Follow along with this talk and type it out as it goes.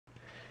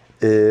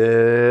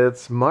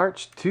It's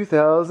March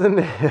 2000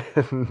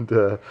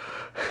 and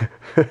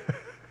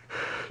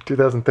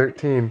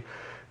 2013.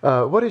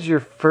 What is your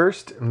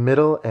first,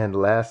 middle, and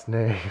last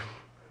name?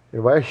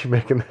 Why are you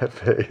making that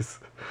face?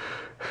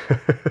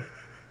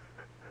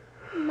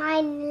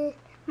 My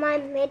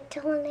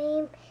middle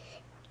name,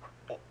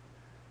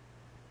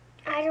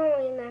 I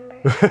don't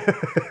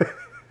remember.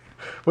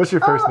 What's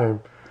your first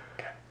name?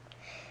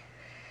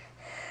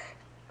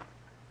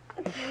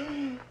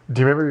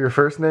 Do you remember your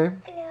first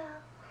name? No.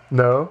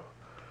 No?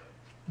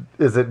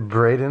 Is it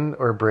Braydan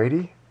or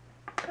Brady?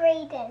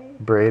 Braydan.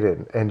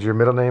 Braydan. And your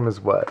middle name is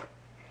what?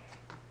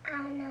 I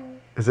don't know.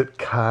 Is it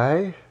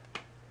Kai?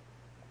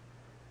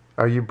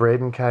 Are you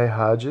Braydan Kai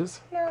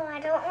Hodges? No,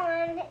 I don't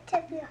want it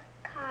to be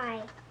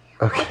Kai.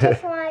 Okay. I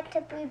just want it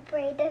to be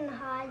Braydan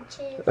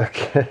Hodges.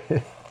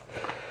 Okay.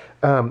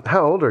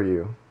 How old are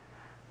you?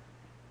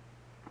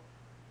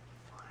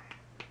 4.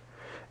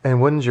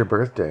 And when's your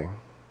birthday?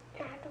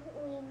 I don't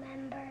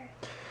remember.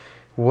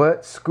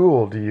 What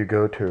school do you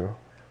go to?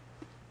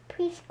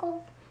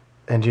 Preschool.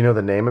 And do you know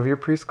the name of your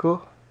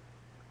preschool?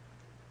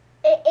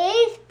 It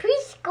is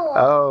preschool.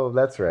 Oh,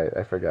 that's right.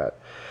 I forgot.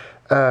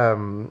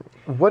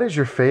 What is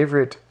your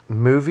favorite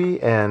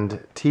movie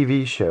and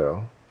TV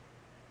show?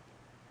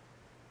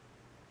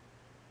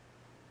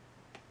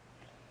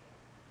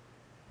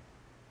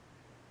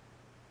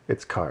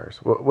 It's Cars.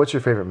 What's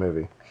your favorite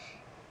movie?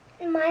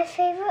 My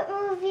favorite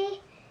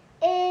movie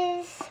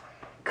is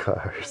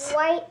Cars.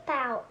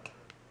 Wipeout.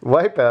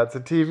 Wipeout's a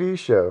TV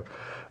show.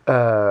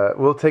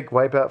 We'll take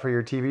Wipeout for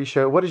your TV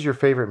show. What is your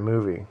favorite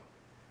movie?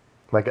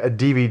 Like a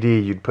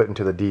DVD you'd put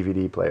into the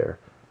DVD player.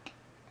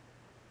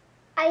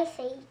 Ice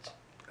Age.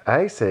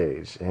 Ice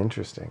Age.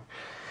 Interesting.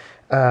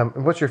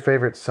 What's your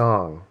favorite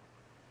song?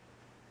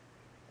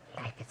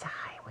 Life is a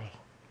highway.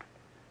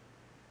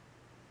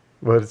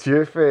 What's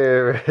your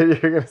favorite?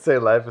 You're going to say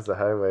Life is a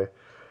Highway.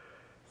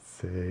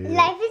 Say...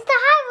 Life is the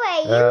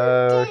highway.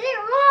 You did it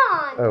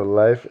wrong. Oh,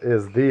 Life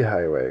is the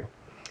Highway.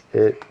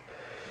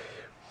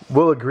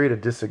 We'll agree to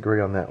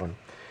disagree on that one.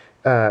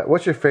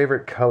 What's your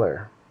favorite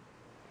color?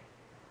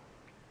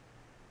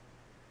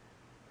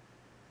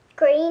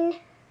 Green.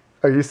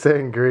 Are you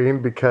saying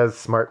green because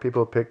smart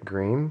people pick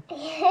green?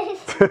 Yes.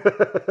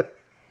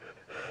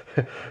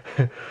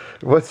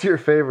 What's your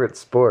favorite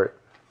sport?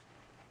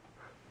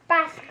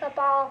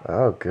 Basketball.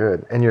 Oh,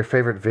 good. And your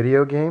favorite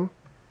video game?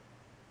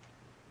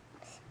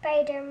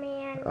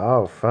 Spider-Man.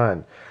 Oh,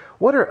 fun.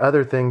 What are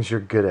other things you're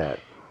good at?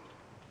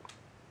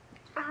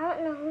 I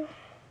don't know.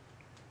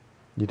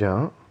 You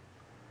don't?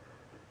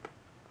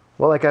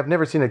 Well, like I've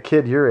never seen a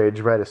kid your age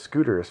ride a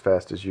scooter as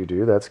fast as you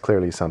do. That's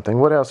clearly something.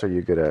 What else are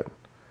you good at?